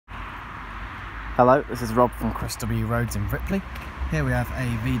Hello, this is Rob from Chris W Roads in Ripley. Here we have a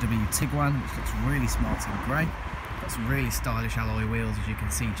VW Tiguan, which looks really smart in grey. Got some really stylish alloy wheels, as you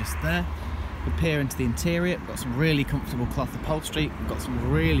can see just there. We peer into the interior, we've got some really comfortable cloth upholstery. We've got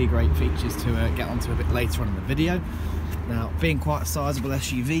some really great features to get onto a bit later on in the video. Now, being quite a sizable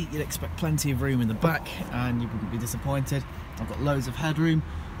SUV, you'd expect plenty of room in the back, and you wouldn't be disappointed. I've got loads of headroom.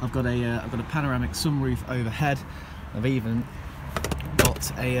 I've got a panoramic sunroof overhead. I've even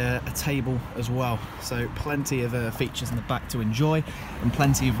got a table as well, so plenty of features in the back to enjoy, and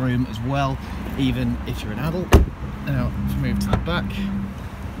plenty of room as well, even if you're an adult. Now, let's move to the back.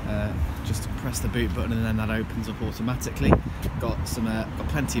 Just press the boot button and then that opens up automatically. Got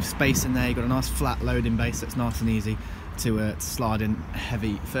plenty of space in there. You've got a nice flat loading base, so it's nice and easy to slide in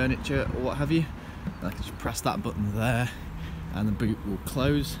heavy furniture or what have you. I can just press that button there and the boot will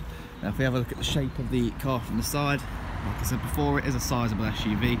close. Now, if we have a look at the shape of the car from the side, like I said before, it is a sizable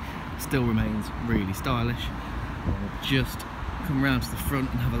SUV, still remains really stylish. We'll just come round to the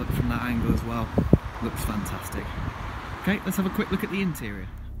front and have a look from that angle as well. Looks fantastic. Okay, let's have a quick look at the interior.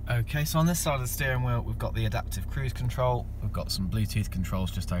 Okay, so on this side of the steering wheel, we've got the adaptive cruise control. We've got some Bluetooth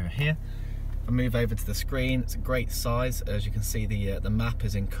controls just over here. If I move over to the screen, it's a great size. As you can see, the map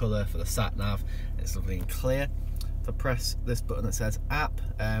is in colour for the sat nav. It's lovely and clear. If I press this button that says app,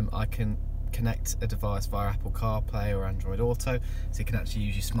 I can connect a device via Apple CarPlay or Android Auto, so you can actually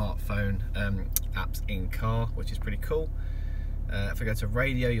use your smartphone apps in car, which is pretty cool. If I go to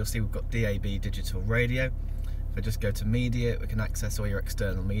radio, you'll see we've got DAB digital radio. If I just go to media, we can access all your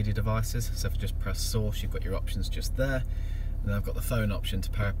external media devices. So if I just press source, you've got your options just there. And then I've got the phone option to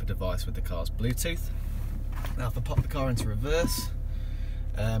pair up a device with the car's Bluetooth. Now if I pop the car into reverse,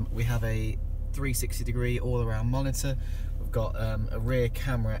 we have a 360-degree all-around monitor. We've got a rear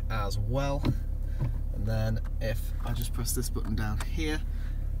camera as well. And then if I just press this button down here,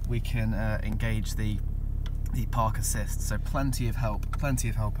 we can engage the park assist. So plenty of help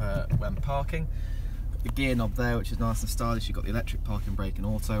when parking. The gear knob there, which is nice and stylish. You've got the electric parking brake and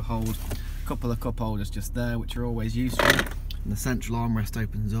auto hold. A couple of cup holders just there, which are always useful. And the central armrest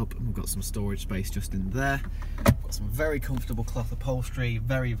opens up, and we've got some storage space just in there. We've got some very comfortable cloth upholstery,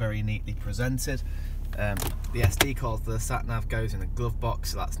 very, very neatly presented. The SD card for the sat nav goes in a glove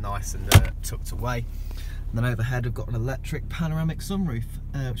box, so that's nice and tucked away. And then overhead, we've got an electric panoramic sunroof,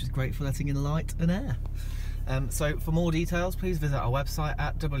 which is great for letting in light and air. So for more details, please visit our website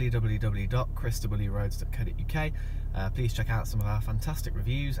at www.chriswroads.co.uk. Please check out some of our fantastic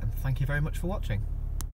reviews, and thank you very much for watching.